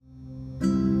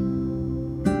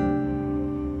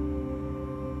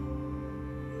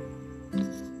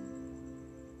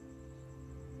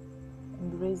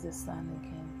Embrace the sun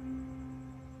again.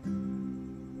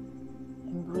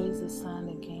 Embrace the sun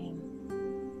again.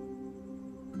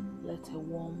 Let her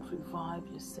warmth revive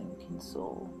your sinking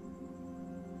soul.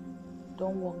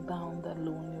 Don't walk down that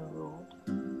lonely road.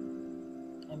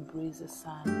 Embrace the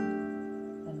sun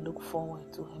and look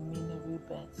forward to her many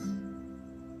rebirths.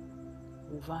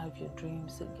 Revive your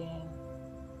dreams again.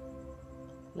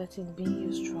 Let it be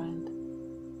your strength.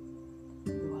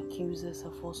 Your accusers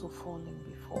have also fallen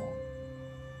before.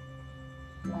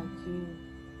 Like you,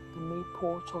 they made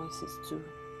poor choices too.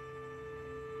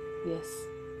 Yes,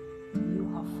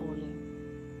 you have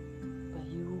fallen, but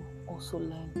you also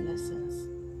learned lessons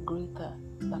greater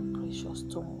than precious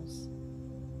stones.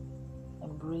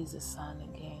 Embrace the sun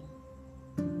again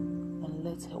and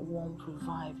let her warmth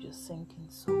revive your sinking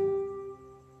soul.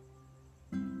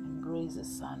 Embrace the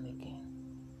sun again.